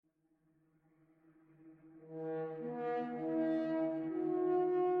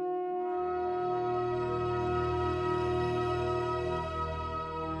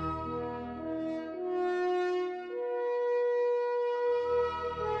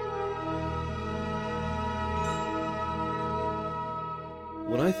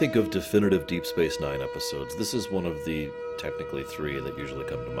When I think of definitive Deep Space Nine episodes, this is one of the technically three that usually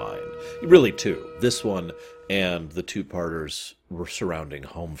come to mind. Really two. This one and the two-parters were surrounding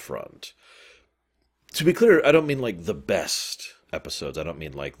Homefront. To be clear, I don't mean like the best episodes. I don't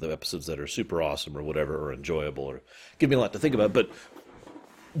mean like the episodes that are super awesome or whatever or enjoyable or give me a lot to think about, but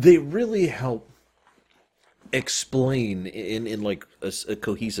they really help explain in like a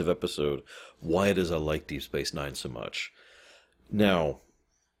cohesive episode why it is I like Deep Space Nine so much. Now,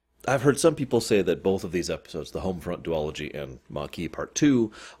 I've heard some people say that both of these episodes, the Homefront duology and Maquis Part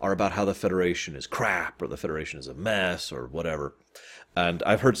 2, are about how the Federation is crap, or the Federation is a mess, or whatever. And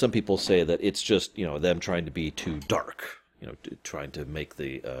I've heard some people say that it's just, them trying to be too dark, trying to make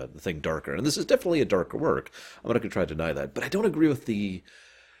the thing darker. And this is definitely a darker work. I'm not going to try to deny that. But I don't agree with the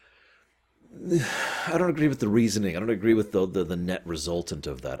reasoning. I don't agree with the net resultant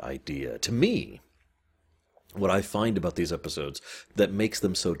of that idea. To me, what I find about these episodes that makes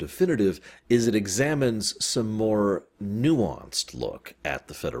them so definitive is it examines some more nuanced look at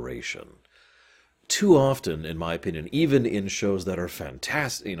the Federation. Too often, in my opinion, even in shows that are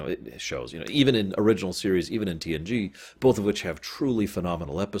fantastic, even in original series, even in TNG, both of which have truly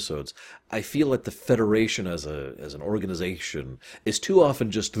phenomenal episodes, I feel like the Federation as an organization is too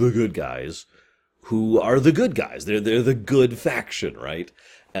often just the good guys who are the good guys. They're the good faction, right?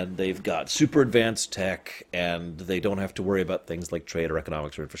 And they've got super advanced tech, and they don't have to worry about things like trade or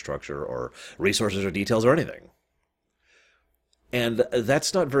economics or infrastructure or resources or details or anything. And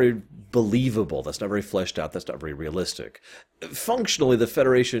that's not very believable. That's not very fleshed out. That's not very realistic. Functionally, the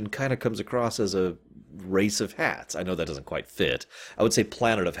Federation kind of comes across as a race of hats. I know that doesn't quite fit. I would say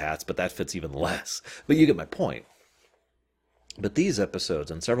planet of hats, but that fits even less. But you get my point. But these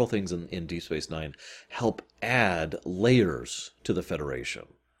episodes and several things in Deep Space Nine help add layers to the Federation.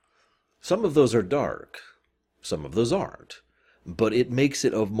 Some of those are dark. Some of those aren't. But it makes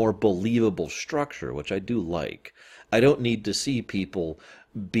it a more believable structure, which I do like. I don't need to see people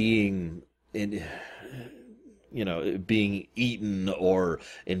being being eaten or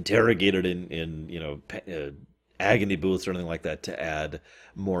interrogated in agony booths or anything like that to add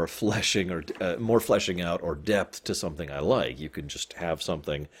more fleshing out or depth to something I like. You can just have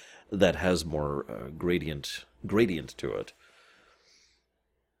something that has more gradient to it.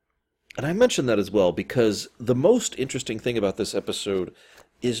 And I mention that as well because the most interesting thing about this episode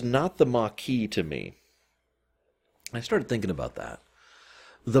is not the Maquis to me. I started thinking about that.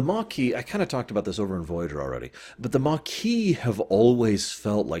 The Maquis, I kind of talked about this over in Voyager already, but the Maquis have always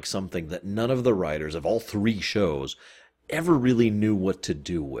felt like something that none of the writers of all three shows ever really knew what to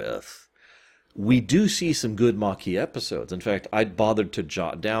do with. We do see some good Maquis episodes. In fact, I bothered to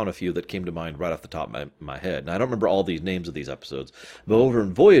jot down a few that came to mind right off the top of my head. And I don't remember all these names of these episodes, but over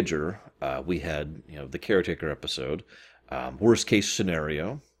in Voyager, we had the Caretaker episode, Worst Case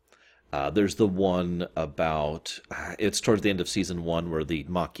Scenario. There's the one about, it's towards the end of season 1 where the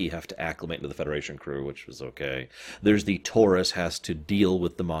Maquis have to acclimate to the Federation crew, which was okay. There's the Taurus has to deal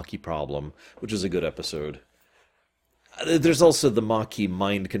with the Maquis problem, which is a good episode. There's also the Maquis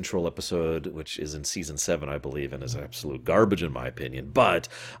mind control episode, which is in season 7, I believe, and is absolute garbage in my opinion. But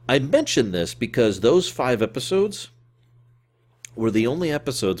I mention this because those 5 episodes were the only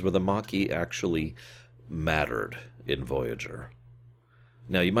episodes where the Maquis actually mattered in Voyager.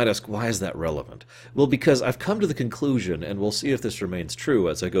 Now, you might ask, why is that relevant? Well, because I've come to the conclusion, and we'll see if this remains true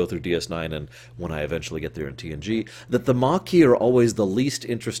as I go through DS9 and when I eventually get there in TNG, that the Maquis are always the least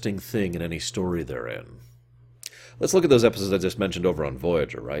interesting thing in any story they're in. Let's look at those episodes I just mentioned over on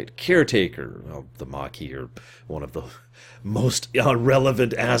Voyager, right? Caretaker, the Maquis are one of the most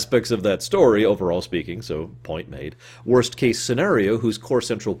irrelevant aspects of that story, overall speaking, so point made. Worst Case Scenario, whose core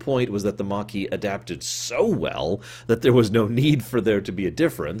central point was that the Maquis adapted so well that there was no need for there to be a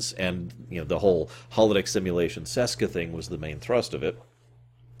difference, and the whole holodeck simulation Seska thing was the main thrust of it.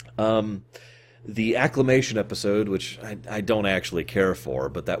 The Acclimation episode, which I don't actually care for,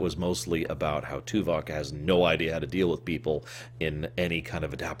 but that was mostly about how Tuvok has no idea how to deal with people in any kind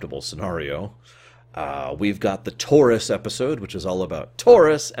of adaptable scenario. We've got the Taurus episode, which is all about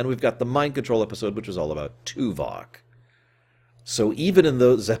Taurus, and we've got the Mind Control episode, which is all about Tuvok. So even in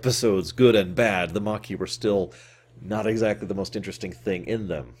those episodes, good and bad, the Maquis were still not exactly the most interesting thing in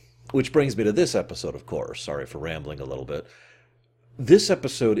them. Which brings me to this episode, of course. Sorry for rambling a little bit. This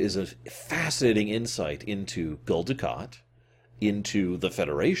episode is a fascinating insight into Gul Dukat, into the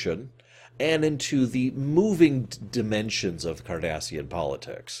Federation, and into the moving dimensions of Cardassian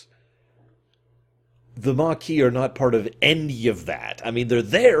politics. The Maquis are not part of any of that. I mean, they're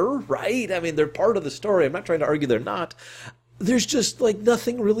there, right? I mean, they're part of the story. I'm not trying to argue they're not. There's just,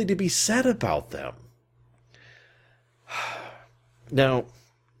 nothing really to be said about them. Now,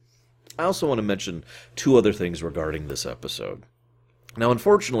 I also want to mention two other things regarding this episode. Now,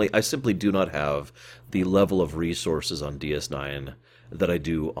 unfortunately, I simply do not have the level of resources on DS9 that I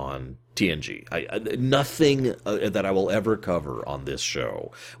do on TNG. Nothing that I will ever cover on this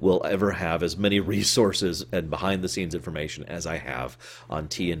show will ever have as many resources and behind-the-scenes information as I have on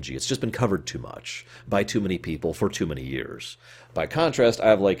TNG. It's just been covered too much by too many people for too many years. By contrast, I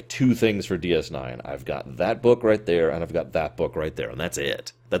have like two things for DS9. I've got that book right there, and I've got that book right there, and that's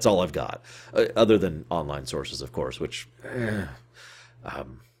it. That's all I've got, other than online sources, of course, which...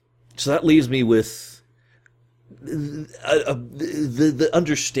 so that leaves me with the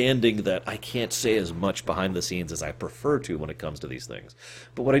understanding that I can't say as much behind the scenes as I prefer to when it comes to these things.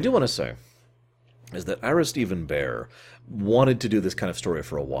 But what I do want to say is that Ira Steven Behr wanted to do this kind of story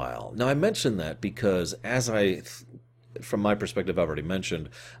for a while. Now, I mention that because from my perspective, I've already mentioned,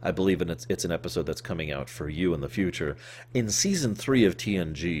 I believe it's an episode that's coming out for you in the future. In Season 3 of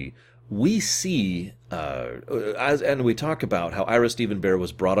TNG, we see, and we talk about how Ira Steven Behr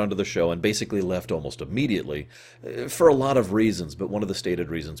was brought onto the show and basically left almost immediately for a lot of reasons, but one of the stated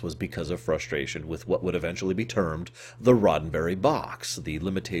reasons was because of frustration with what would eventually be termed the Roddenberry box, the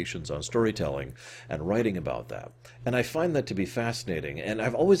limitations on storytelling and writing about that. And I find that to be fascinating, and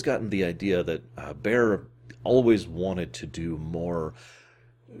I've always gotten the idea that Behr always wanted to do more,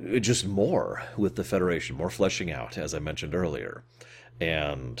 just more with the Federation, more fleshing out, as I mentioned earlier.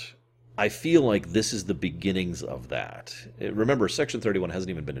 And I feel like this is the beginnings of that. Remember, Section 31 hasn't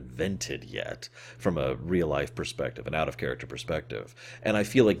even been invented yet from a real-life perspective, an out-of-character perspective. And I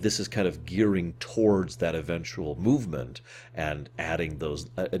feel like this is kind of gearing towards that eventual movement and adding those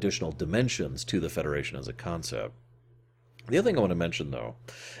additional dimensions to the Federation as a concept. The other thing I want to mention, though,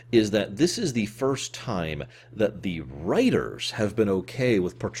 is that this is the first time that the writers have been okay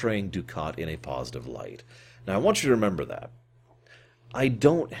with portraying Dukat in a positive light. Now, I want you to remember that. I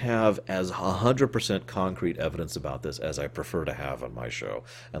don't have as 100% concrete evidence about this as I prefer to have on my show.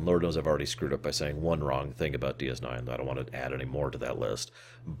 And Lord knows I've already screwed up by saying one wrong thing about DS9. I don't want to add any more to that list.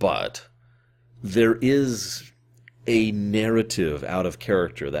 But there is a narrative out of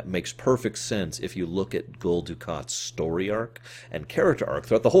character that makes perfect sense if you look at Gul Dukat's story arc and character arc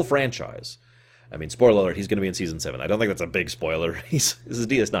throughout the whole franchise. I mean, spoiler alert, he's going to be in Season 7. I don't think that's a big spoiler. This is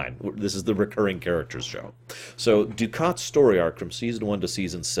DS9. This is the recurring characters show. So Dukat's story arc from Season 1 to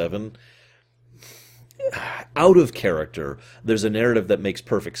Season 7, out of character, there's a narrative that makes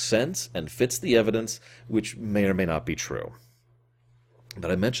perfect sense and fits the evidence, which may or may not be true.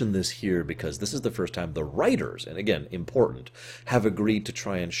 But I mention this here because this is the first time the writers, and again, important, have agreed to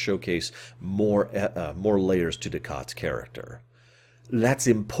try and showcase more layers to Dukat's character. That's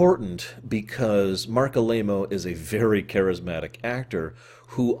important because Marc Alaimo is a very charismatic actor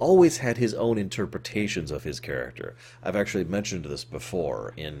who always had his own interpretations of his character. I've actually mentioned this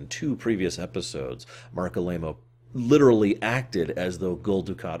before. In 2 previous episodes, Marc Alaimo literally acted as though Gul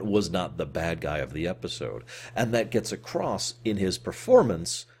Dukat was not the bad guy of the episode. And that gets across in his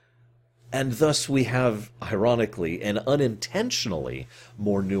performance, and thus we have, ironically and unintentionally,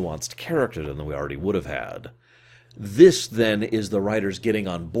 more nuanced character than we already would have had. This, then, is the writers getting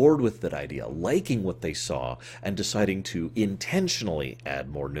on board with that idea, liking what they saw, and deciding to intentionally add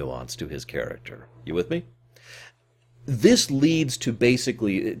more nuance to his character. You with me? This leads to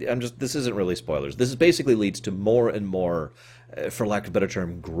basically, this isn't really spoilers, this basically leads to more and more, for lack of a better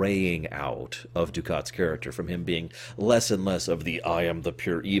term, graying out of Dukat's character, from him being less and less of the I am the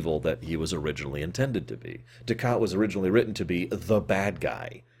pure evil that he was originally intended to be. Dukat was originally written to be the bad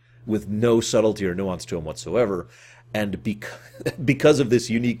guy, with no subtlety or nuance to him whatsoever, and because of this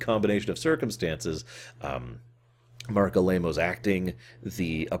unique combination of circumstances, Marc Alaimo's acting,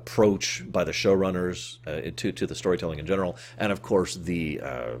 the approach by the showrunners to the storytelling in general, and of course the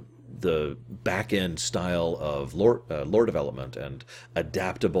back-end style of lore development and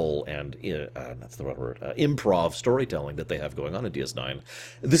adaptable and that's the right word, improv storytelling that they have going on in DS9,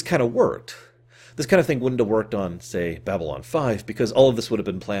 this kind of worked. This kind of thing wouldn't have worked on, say, Babylon 5, because all of this would have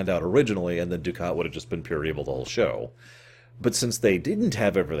been planned out originally, and then Dukat would have just been pure evil the whole show. But since they didn't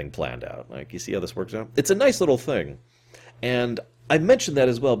have everything planned out, like, you see how this works out? It's a nice little thing. And I mention that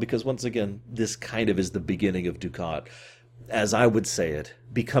as well because, once again, this kind of is the beginning of Dukat, as I would say it,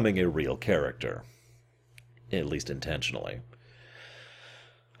 becoming a real character. At least intentionally.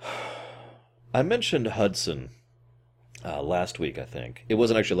 I mentioned Hudson last week, I think. It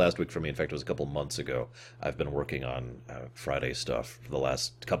wasn't actually last week for me. In fact, it was a couple months ago. I've been working on Friday stuff for the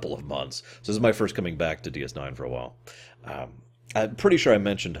last couple of months. So this is my first coming back to DS9 for a while. I'm pretty sure I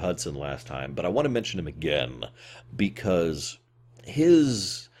mentioned Hudson last time, but I want to mention him again because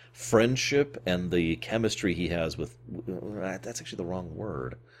his friendship and the chemistry he has with... that's actually the wrong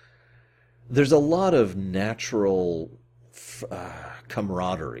word. there's a lot of natural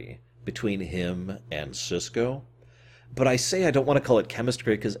camaraderie between him and Cisco. But I say I don't want to call it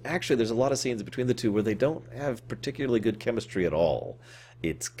chemistry because actually there's a lot of scenes between the two where they don't have particularly good chemistry at all.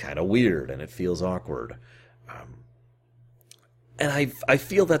 It's kind of weird and it feels awkward. And I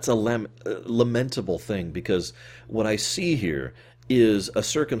feel that's a lamentable thing because what I see here is a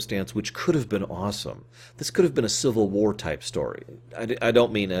circumstance which could have been awesome. This could have been a Civil War type story. I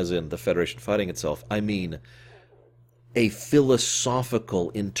don't mean as in the Federation fighting itself. I mean a philosophical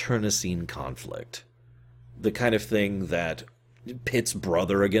internecine conflict. The kind of thing that pits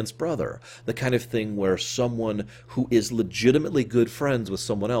brother against brother. The kind of thing where someone who is legitimately good friends with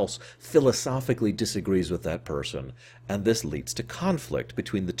someone else philosophically disagrees with that person, and this leads to conflict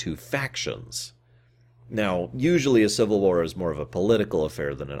between the two factions. Now, usually a civil war is more of a political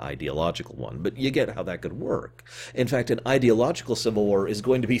affair than an ideological one, but you get how that could work. In fact, an ideological civil war is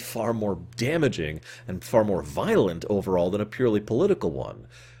going to be far more damaging and far more violent overall than a purely political one.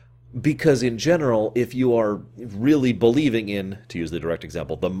 Because in general, if you are really believing in, to use the direct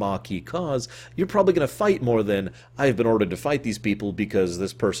example, the Maquis cause, you're probably going to fight more than, I've been ordered to fight these people because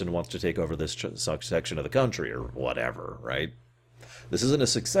this person wants to take over this section of the country, or whatever, right? This isn't a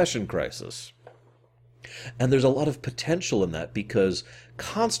succession crisis. And there's a lot of potential in that because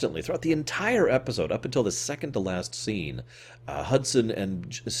constantly, throughout the entire episode, up until the second to last scene, Hudson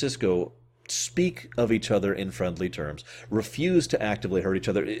and Cisco speak of each other in friendly terms, refuse to actively hurt each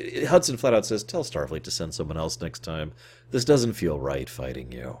other. Hudson flat out says, tell Starfleet to send someone else next time. This doesn't feel right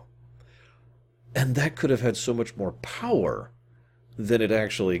fighting you. And that could have had so much more power than it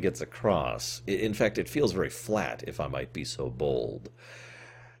actually gets across. In fact, it feels very flat, if I might be so bold.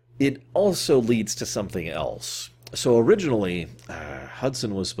 It also leads to something else. So originally,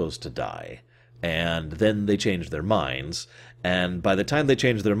 Hudson was supposed to die, and then they changed their minds, and by the time they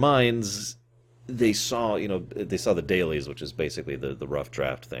changed their minds, they saw the dailies, which is basically the rough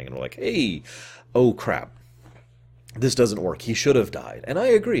draft thing, and were like, hey, oh crap, this doesn't work. He should have died. And I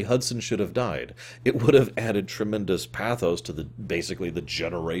agree, Hudson should have died. It would have added tremendous pathos to basically the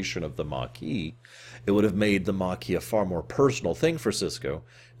generation of the Maquis. It would have made the Maquis a far more personal thing for Cisco,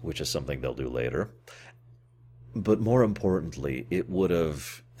 which is something they'll do later. But more importantly, it would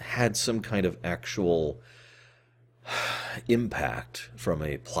have had some kind of actual impact from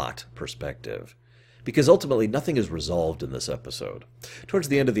a plot perspective. Because ultimately, nothing is resolved in this episode. Towards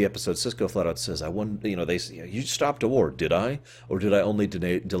the end of the episode, Cisco flat out says, they say, you stopped a war, did I? Or did I only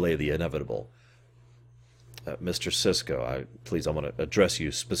delay the inevitable? Mr. Cisco, please, I want to address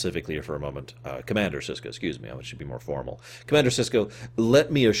you specifically for a moment. Commander Cisco, excuse me, I should be more formal. Commander Cisco,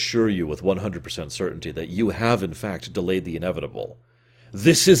 let me assure you with 100% certainty that you have, in fact, delayed the inevitable.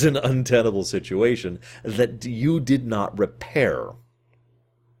 This is an untenable situation that you did not repair.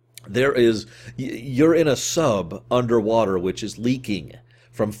 You're in a sub underwater which is leaking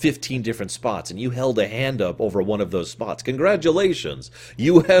from 15 different spots, and you held a hand up over one of those spots. Congratulations,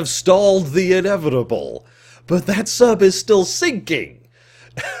 you have stalled the inevitable, but that sub is still sinking.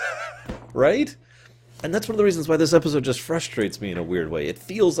 Right? And that's one of the reasons why this episode just frustrates me in a weird way. It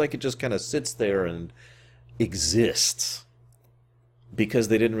feels like it just kind of sits there and exists. Because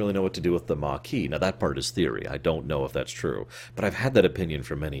they didn't really know what to do with the Maquis. Now, that part is theory. I don't know if that's true. But I've had that opinion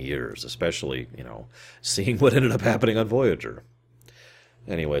for many years, especially, seeing what ended up happening on Voyager.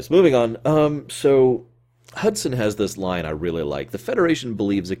 Anyways, moving on. So, Hudson has this line I really like. The Federation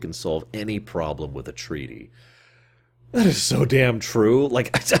believes it can solve any problem with a treaty. That is so damn true.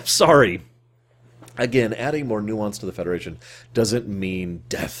 I'm sorry. Again, adding more nuance to the Federation doesn't mean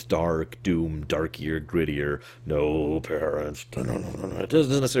death dark, doom, darkier, grittier, no parents, no. It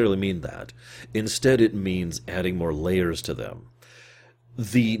doesn't necessarily mean that. Instead, it means adding more layers to them.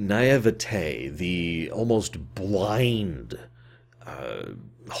 The naivete, the almost blind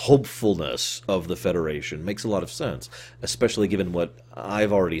hopefulness of the Federation makes a lot of sense, especially given what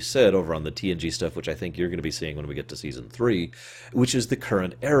I've already said over on the TNG stuff, which I think you're going to be seeing when we get to Season 3, which is the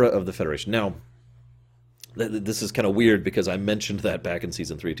current era of the Federation. Now, this is kind of weird because I mentioned that back in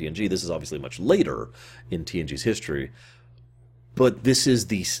Season 3 TNG. This is obviously much later in TNG's history. But this is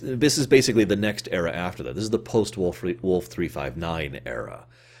basically the next era after that. This is the post-Wolf 359 era.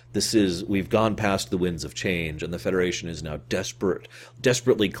 We've gone past the winds of change, and the Federation is now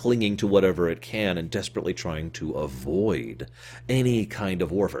desperately clinging to whatever it can and desperately trying to avoid any kind of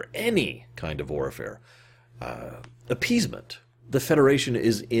warfare. Appeasement. The Federation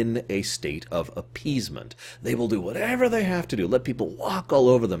is in a state of appeasement. They will do whatever they have to do. Let people walk all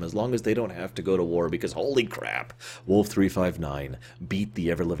over them as long as they don't have to go to war, because holy crap, Wolf 359 beat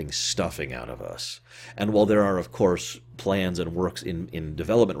the ever-living stuffing out of us. And while there are, of course, plans and works in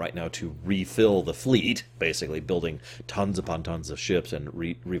development right now to refill the fleet, basically building tons upon tons of ships and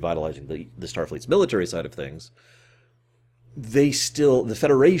revitalizing the Starfleet's military side of things, the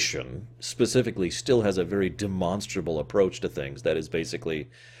Federation specifically still has a very demonstrable approach to things that is basically,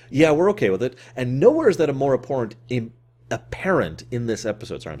 yeah, we're okay with it. And nowhere is that a more apparent in this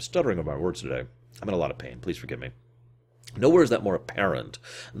episode. Sorry, I'm stuttering over my words today. I'm in a lot of pain. Please forgive me. Nowhere is that more apparent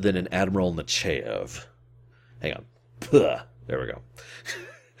than in Admiral Nechayev. Hang on. Puh. There we go.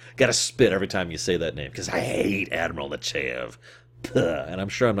 Gotta spit every time you say that name, because I hate Admiral Nechayev. Puh. And I'm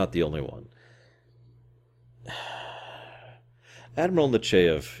sure I'm not the only one. Admiral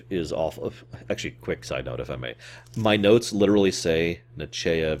Nechayev is awful. Actually, quick side note, if I may. My notes literally say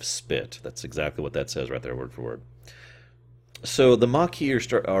Nechayev spit. That's exactly what that says right there, word for word. So the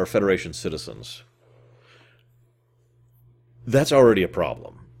Maquis are Federation citizens. That's already a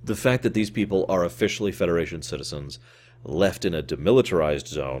problem. The fact that these people are officially Federation citizens, left in a demilitarized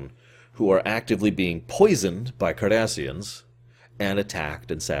zone, who are actively being poisoned by Cardassians, and attacked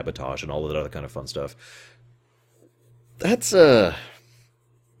and sabotaged and all of that other kind of fun stuff. That's a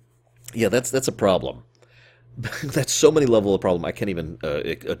problem. That's so many level of problem, I can't even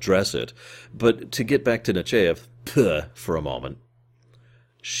address it. But to get back to Nechayev, for a moment,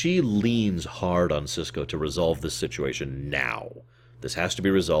 she leans hard on Sisko to resolve this situation now. This has to be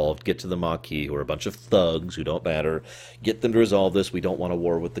resolved. Get to the Maquis, who are a bunch of thugs who don't matter. Get them to resolve this. We don't want a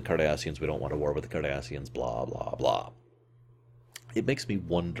war with the Cardassians. We don't want a war with the Cardassians. Blah, blah, blah. It makes me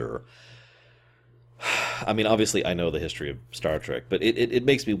wonder. I mean, obviously, I know the history of Star Trek, but it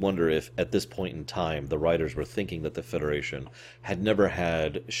makes me wonder if, at this point in time, the writers were thinking that the Federation had never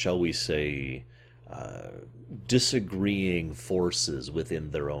had, shall we say, disagreeing forces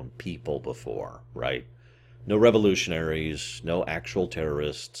within their own people before, right? No revolutionaries, no actual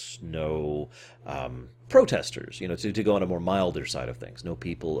terrorists, no protesters, to go on a more milder side of things. No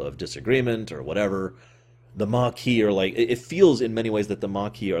people of disagreement or whatever. The Maquis are like, it feels in many ways that the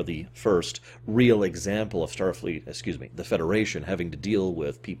Maquis are the first real example of the Federation having to deal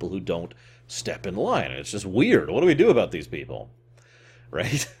with people who don't step in line. It's just weird. What do we do about these people?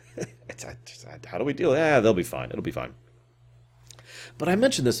 Right? How do we deal? They'll be fine. It'll be fine. But I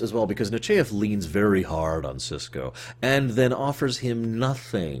mention this as well because Nechayev leans very hard on Sisko and then offers him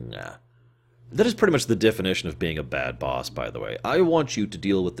nothing. That is pretty much the definition of being a bad boss, by the way. I want you to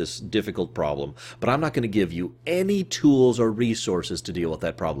deal with this difficult problem, but I'm not going to give you any tools or resources to deal with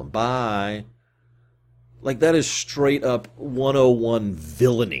that problem. Bye. Like, that is straight up 101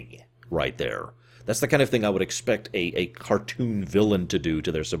 villainy right there. That's the kind of thing I would expect a cartoon villain to do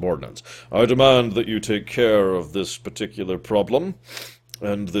to their subordinates. I demand that you take care of this particular problem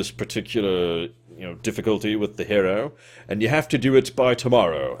and this particular, difficulty with the hero, and you have to do it by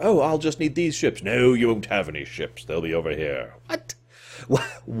tomorrow. Oh, I'll just need these ships. No, you won't have any ships. They'll be over here. What?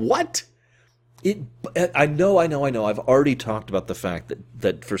 What? I know. I've already talked about the fact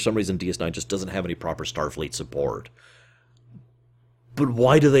that for some reason DS9 just doesn't have any proper Starfleet support. But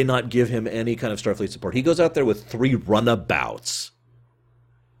why do they not give him any kind of Starfleet support? He goes out there with 3 runabouts.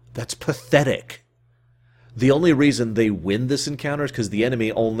 That's pathetic. The only reason they win this encounter is because the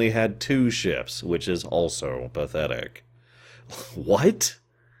enemy only had 2 ships, which is also pathetic. What?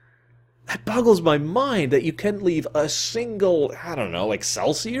 That boggles my mind that you can't leave a single,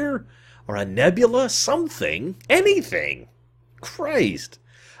 Excelsior? Or a Nebula? Something? Anything? Christ.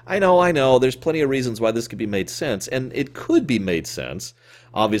 I know, there's plenty of reasons why this could be made sense, and it could be made sense.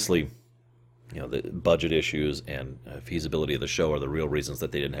 Obviously, the budget issues and feasibility of the show are the real reasons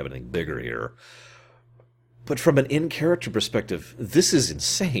that they didn't have anything bigger here. But from an in-character perspective, this is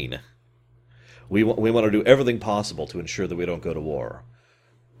insane. We want to do everything possible to ensure that we don't go to war.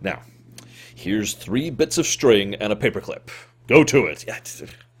 Now, here's 3 bits of string and a paperclip. Go to it.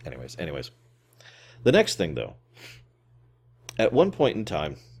 Anyways. The next thing, though. At one point in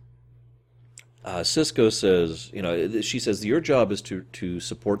time, Sisko says, she says, your job is to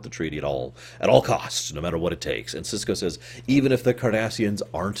support the treaty at all costs, no matter what it takes. And Sisko says, even if the Cardassians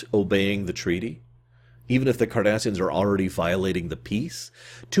aren't obeying the treaty, even if the Cardassians are already violating the peace,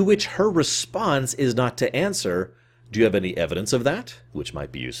 to which her response is not to answer, do you have any evidence of that? Which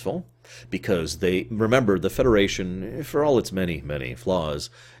might be useful, because remember, the Federation, for all its many, many flaws,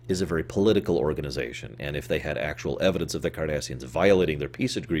 is a very political organization, and if they had actual evidence of the Cardassians violating their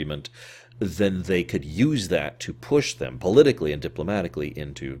peace agreement, then they could use that to push them politically and diplomatically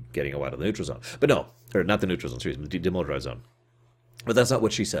into getting out of the neutral zone. But no, or not the neutral zone, excuse me, the demilitarized zone. But that's not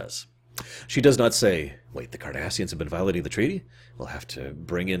what she says. She does not say, wait, the Cardassians have been violating the treaty? We'll have to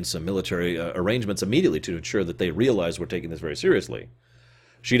bring in some military arrangements immediately to ensure that they realize we're taking this very seriously.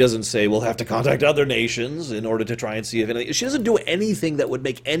 She doesn't say, we'll have to contact other nations in order to try and see if anything... She doesn't do anything that would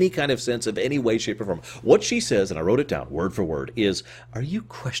make any kind of sense of any way, shape, or form. What she says, and I wrote it down word for word, is, are you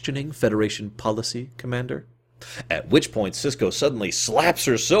questioning Federation policy, Commander? At which point Sisko suddenly slaps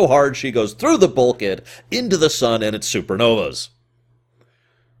her so hard she goes through the bulkhead, into the sun, and its supernovas.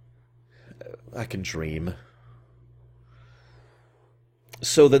 I can dream.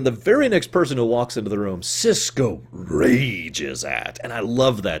 So then the very next person who walks into the room, Sisko rages at. And I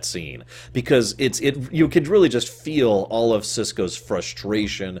love that scene because you can really just feel all of Sisko's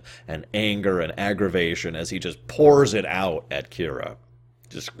frustration and anger and aggravation as he just pours it out at Kira.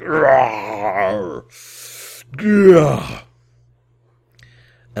 Just...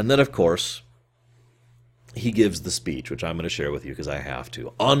 And then, of course, he gives the speech, which I'm going to share with you because I have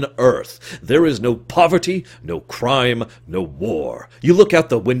to. On Earth, there is no poverty, no crime, no war. You look out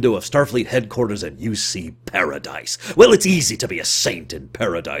the window of Starfleet headquarters and you see paradise. Well, it's easy to be a saint in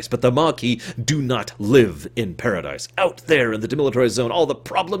paradise, but the Maquis do not live in paradise. Out there in the demilitarized zone, all the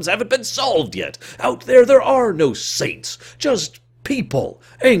problems haven't been solved yet. Out there are no saints, just people.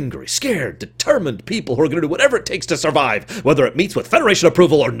 Angry, scared, determined people who are going to do whatever it takes to survive, whether it meets with Federation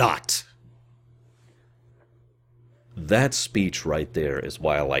approval or not. That speech right there is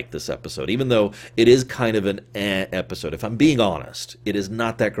why I like this episode, even though it is kind of an episode. If I'm being honest, it is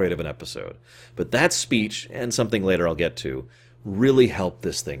not that great of an episode. But that speech, and something later I'll get to, really helped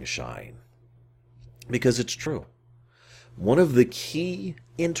this thing shine. Because it's true. One of the key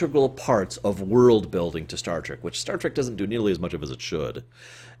integral parts of world building to Star Trek, which Star Trek doesn't do nearly as much of as it should,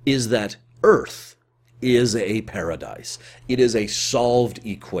 is that Earth is a paradise. It is a solved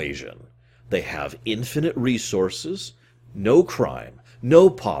equation. They have infinite resources, no crime, no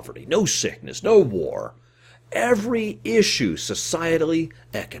poverty, no sickness, no war. Every issue, societally,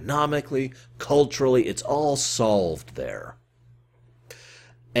 economically, culturally, it's all solved there.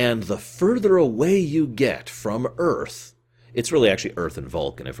 And the further away you get from Earth, it's really actually Earth and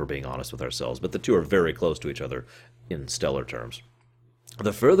Vulcan, if we're being honest with ourselves, but the two are very close to each other in stellar terms.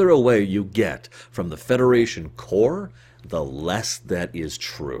 The further away you get from the Federation core, the less that is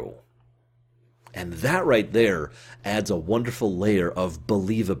true. And that right there adds a wonderful layer of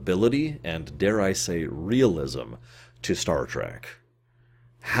believability and, dare I say, realism to Star Trek.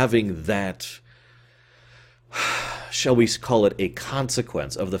 Having that, shall we call it, a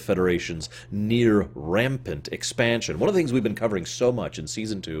consequence of the Federation's near rampant expansion. One of the things we've been covering so much in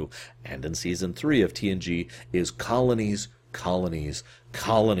Season 2 and in Season 3 of TNG is colonies, colonies,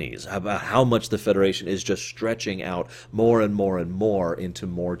 colonies, about how much the Federation is just stretching out more and more and more into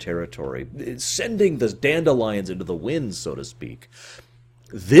more territory, sending the dandelions into the wind, so to speak.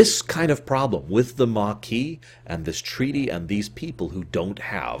 This kind of problem with the Maquis and this treaty and these people who don't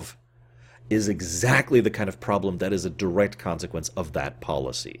have is exactly the kind of problem that is a direct consequence of that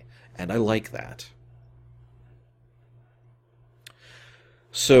policy. And I like that.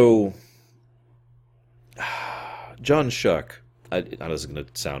 So, John Schuck, I know this is going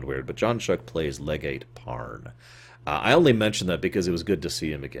to sound weird, but John Schuck plays Legate Parn. I only mention that because it was good to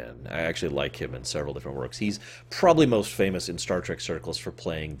see him again. I actually like him in several different works. He's probably most famous in Star Trek circles for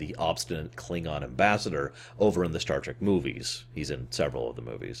playing the obstinate Klingon ambassador over in the Star Trek movies. He's in several of the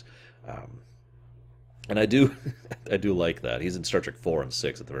movies. And I do like that. He's in Star Trek 4 and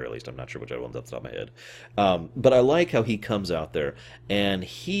 6 at the very least. I'm not sure which other one's off the top of my head. But I like how he comes out there, and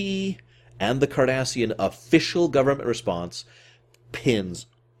he and the Cardassian official government response pins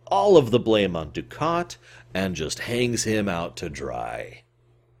all of the blame on Dukat and just hangs him out to dry.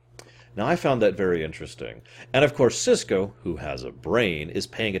 Now, I found that very interesting. And, of course, Sisko, who has a brain, is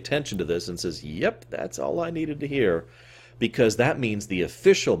paying attention to this and says, yep, that's all I needed to hear. Because that means the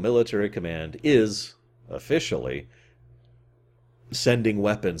official military command is, officially, sending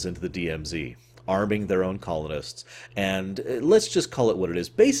weapons into the DMZ, arming their own colonists, and let's just call it what it is,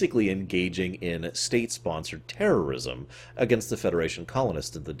 basically engaging in state-sponsored terrorism against the Federation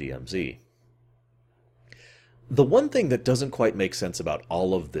colonists in the DMZ. The one thing that doesn't quite make sense about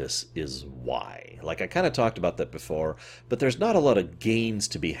all of this is why. Like, I kind of talked about that before, but there's not a lot of gains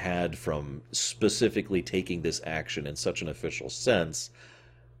to be had from specifically taking this action in such an official sense,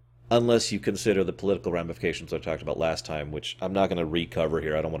 unless you consider the political ramifications I talked about last time, which I'm not going to recover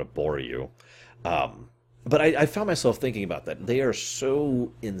here. I don't want to bore you. But I found myself thinking about that. They are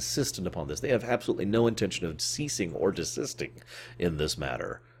so insistent upon this. They have absolutely no intention of ceasing or desisting in this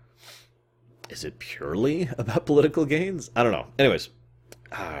matter. Is it purely about political gains? I don't know. Anyways,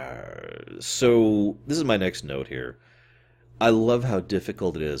 so this is my next note here. I love how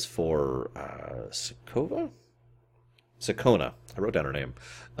difficult it is for Sakona, I wrote down her name,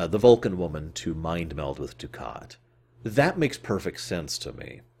 the Vulcan woman, to mind meld with Dukat. That makes perfect sense to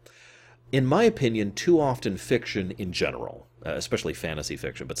me. In my opinion, too often fiction in general, especially fantasy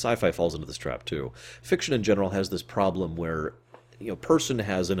fiction, but sci-fi falls into this trap too. Fiction in general has this problem where, person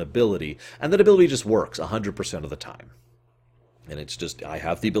has an ability, and that ability just works 100% of the time. And it's just, I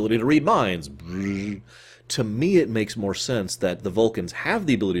have the ability to read minds. To me, it makes more sense that the Vulcans have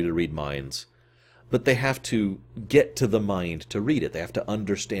the ability to read minds, but they have to get to the mind to read it. They have to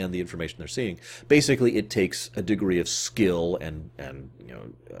understand the information they're seeing. Basically, it takes a degree of skill and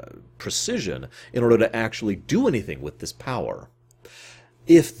precision in order to actually do anything with this power.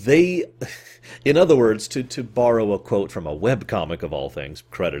 If they, in other words, to borrow a quote from a webcomic of all things,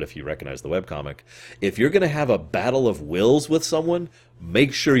 credit if you recognize the webcomic, if you're going to have a battle of wills with someone,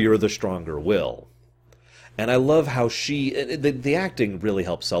 make sure you're the stronger will. And I love how the acting really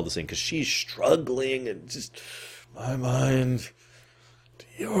helps sell this thing, because she's struggling and just, my mind,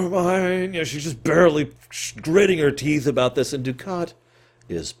 your mind. She's just barely gritting her teeth about this. And Dukat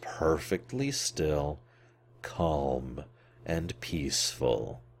is perfectly still, calm, and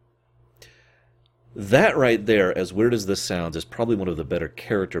peaceful. That right there, as weird as this sounds, is probably one of the better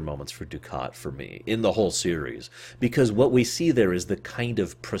character moments for Dukat for me in the whole series. Because what we see there is the kind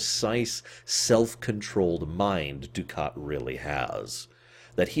of precise, self-controlled mind Dukat really has.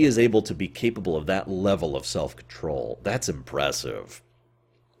 That he is able to be capable of that level of self-control. That's impressive.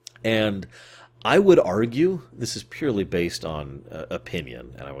 And I would argue, this is purely based on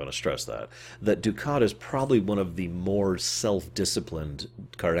opinion, and I want to stress that Dukat is probably one of the more self-disciplined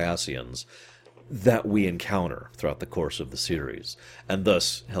Cardassians that we encounter throughout the course of the series, and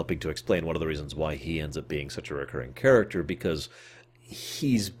thus helping to explain one of the reasons why he ends up being such a recurring character, because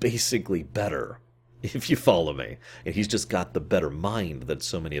he's basically better, if you follow me, and he's just got the better mind that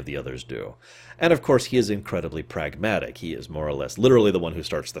so many of the others do. And of course he is incredibly pragmatic. He is more or less literally the one who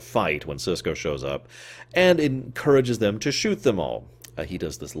starts the fight when Sisko shows up, and encourages them to shoot them all. He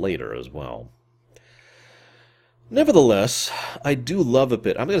does this later as well. Nevertheless, I do love a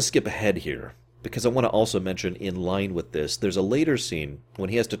bit, I'm going to skip ahead here, because I want to also mention, in line with this, there's a later scene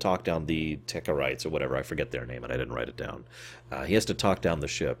when he has to talk down the Tekarites, or whatever, I forget their name, and I didn't write it down. He has to talk down the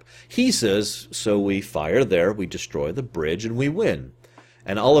ship. He says, so we fire there, we destroy the bridge, and we win.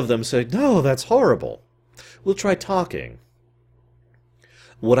 And all of them say, no, that's horrible. We'll try talking.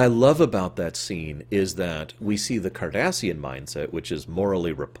 What I love about that scene is that we see the Cardassian mindset, which is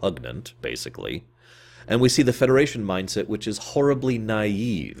morally repugnant, basically, and we see the Federation mindset, which is horribly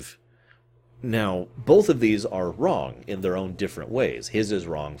naive. Now, both of these are wrong in their own different ways. His is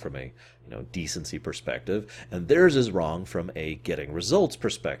wrong from a decency perspective, and theirs is wrong from a getting results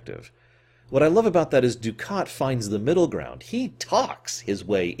perspective. What I love about that is Dukat finds the middle ground. He talks his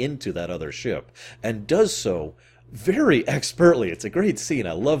way into that other ship, and does so very expertly. It's a great scene.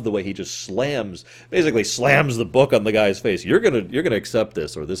 I love the way he just basically slams the book on the guy's face. You're gonna accept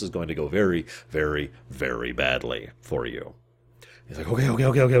this, or this is going to go very, very, very badly for you. He's like,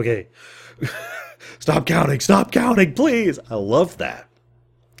 okay. Stop counting, please. I love that.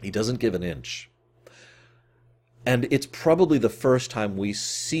 He doesn't give an inch. And it's probably the first time we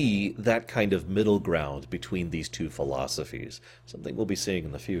see that kind of middle ground between these two philosophies. Something we'll be seeing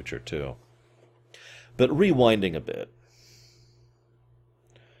in the future, too. But rewinding a bit.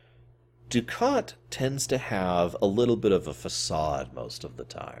 Dukat tends to have a little bit of a facade most of the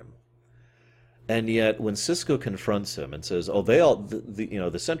time. And yet, when Sisko confronts him and says, "Oh,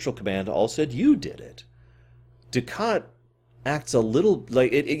 the Central Command all said you did it," Dukat acts a little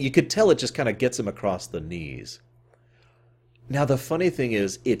like you could tell it just kind of gets him across the knees. Now, the funny thing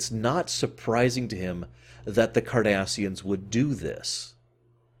is, it's not surprising to him that the Cardassians would do this.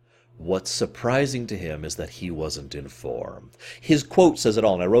 What's surprising to him is that he wasn't informed. His quote says it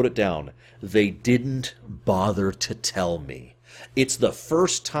all, and I wrote it down. "They didn't bother to tell me." It's the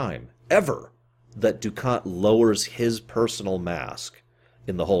first time ever that Dukat lowers his personal mask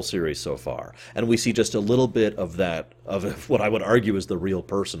in the whole series so far. And we see just a little bit of that, of what I would argue is the real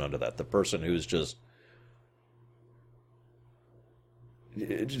person under that. The person who's just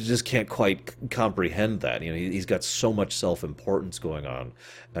can't quite comprehend that. He's got so much self-importance going on,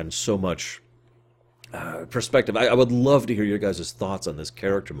 and so much perspective. I would love to hear your guys' thoughts on this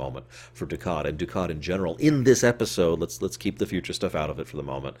character moment for Dukat, and Dukat in general in this episode. Let's keep the future stuff out of it for the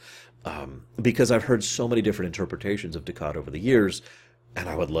moment, because I've heard so many different interpretations of Dukat over the years, and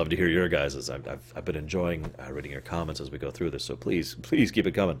I would love to hear your guys'. I've been enjoying reading your comments as we go through this, so please keep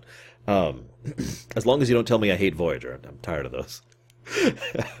it coming. As long as you don't tell me I hate Voyager. I'm tired of those.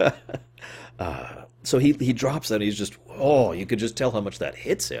 So he drops that, and he's just, oh, you could just tell how much that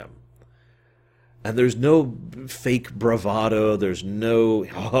hits him. And there's no fake bravado. There's no,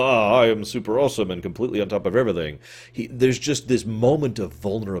 I am super awesome and completely on top of everything. There's just this moment of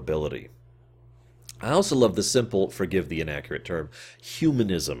vulnerability. I also love the simple, forgive the inaccurate term,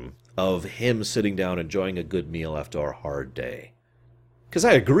 humanism of him sitting down enjoying a good meal after a hard day. Because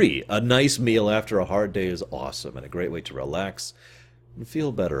I agree, a nice meal after a hard day is awesome and a great way to relax and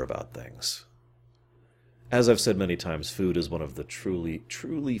feel better about things. As I've said many times, food is one of the truly,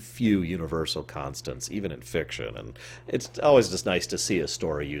 truly few universal constants, even in fiction, and it's always just nice to see a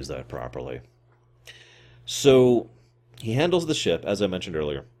story use that properly. So, he handles the ship, as I mentioned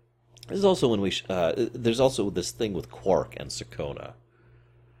earlier. There's also there's also this thing with Quark and Sakona.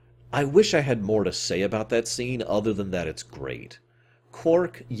 I wish I had more to say about that scene, other than that it's great.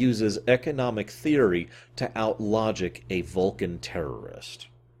 Quark uses economic theory to outlogic a Vulcan terrorist.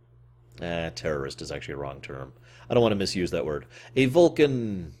 Terrorist is actually a wrong term. I don't want to misuse that word. A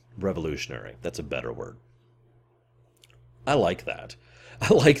Vulcan revolutionary. That's a better word. I like that.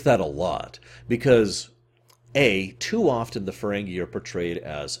 I like that a lot. Because, A, too often the Ferengi are portrayed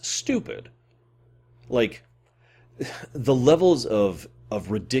as stupid. Like, the levels of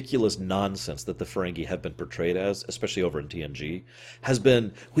ridiculous nonsense that the Ferengi have been portrayed as, especially over in TNG, has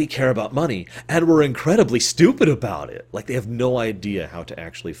been, we care about money, and we're incredibly stupid about it. Like, they have no idea how to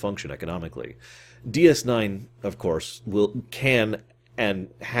actually function economically. DS9, of course, can and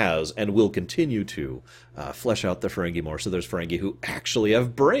has and will continue to flesh out the Ferengi more, so there's Ferengi who actually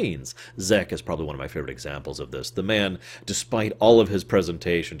have brains. Zek is probably one of my favorite examples of this. The man, despite all of his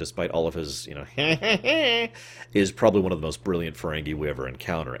presentation, despite all of his, is probably one of the most brilliant Ferengi we ever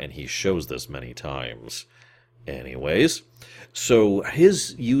encounter, and he shows this many times. Anyways, so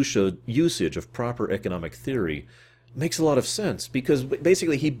his usage of proper economic theory makes a lot of sense, because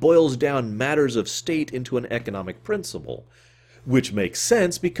basically he boils down matters of state into an economic principle. Which makes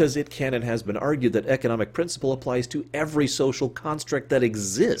sense because it can and has been argued that economic principle applies to every social construct that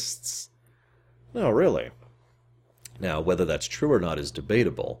exists. No, really. Now, whether that's true or not is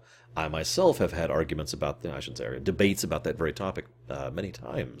debatable. I myself have had arguments about, debates about that very topic many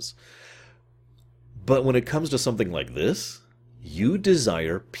times. But when it comes to something like this, you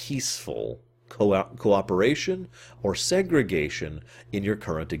desire peaceful cooperation or segregation in your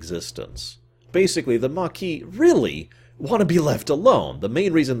current existence. Basically, the Maquis really want to be left alone. The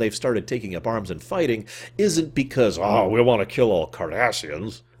main reason they've started taking up arms and fighting isn't because, we want to kill all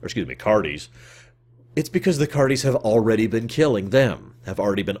Cardassians, Cardis. It's because the Cardis have already been killing them, have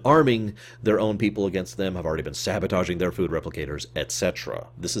already been arming their own people against them, have already been sabotaging their food replicators, etc.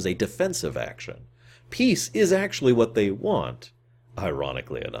 This is a defensive action. Peace is actually what they want,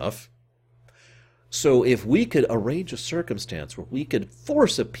 ironically enough. So if we could arrange a circumstance where we could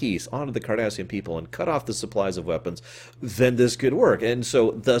force a peace onto the Cardassian people and cut off the supplies of weapons, then this could work. And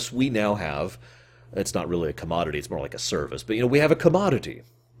so thus we now have, it's not really a commodity, it's more like a service, but we have a commodity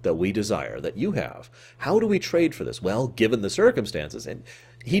that we desire, that you have. How do we trade for this? Well, given the circumstances, and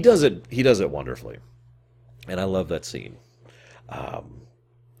he does it wonderfully. And I love that scene.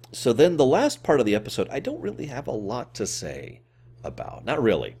 So then the last part of the episode, I don't really have a lot to say about. Not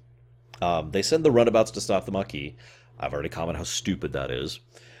really. They send the runabouts to stop the Maquis. I've already commented how stupid that is.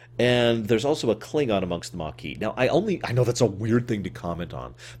 And there's also a Klingon amongst the Maquis. Now, I know that's a weird thing to comment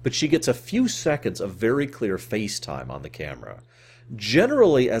on, but she gets a few seconds of very clear face time on the camera.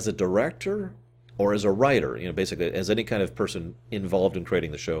 Generally, as a director or as a writer, basically as any kind of person involved in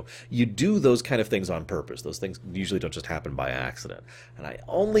creating the show, you do those kind of things on purpose. Those things usually don't just happen by accident. And I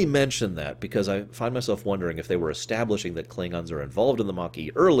only mention that because I find myself wondering if they were establishing that Klingons are involved in the Maquis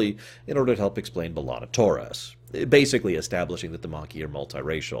early in order to help explain B'Elanna Torres. Basically establishing that the Maquis are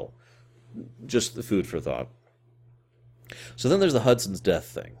multiracial. Just the food for thought. So then there's the Hudson's death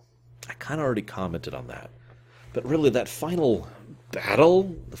thing. I kind of already commented on that. But really, that final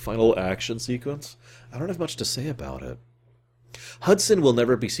battle, the final action sequence, I don't have much to say about it. Hudson will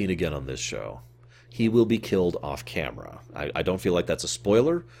never be seen again on this show. He will be killed off camera. I don't feel like that's a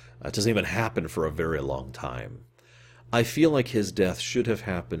spoiler. It doesn't even happen for a very long time. I feel like his death should have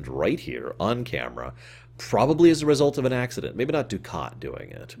happened right here, on camera, probably as a result of an accident. Maybe not Dukat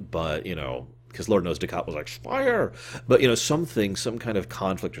doing it, but, because Lord knows Dukat was like, fire! But, something, some kind of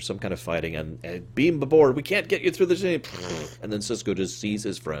conflict or some kind of fighting, and beam aboard, we can't get you through the city. And then Sisko just sees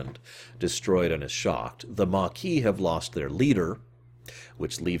his friend destroyed and is shocked. The Maquis have lost their leader,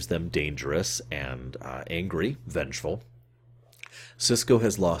 which leaves them dangerous and angry, vengeful. Sisko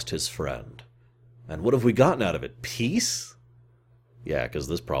has lost his friend. And what have we gotten out of it? Peace? Yeah, because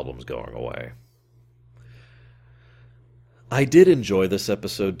this problem's going away. I did enjoy this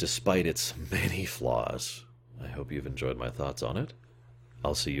episode despite its many flaws. I hope you've enjoyed my thoughts on it.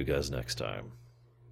 I'll see you guys next time.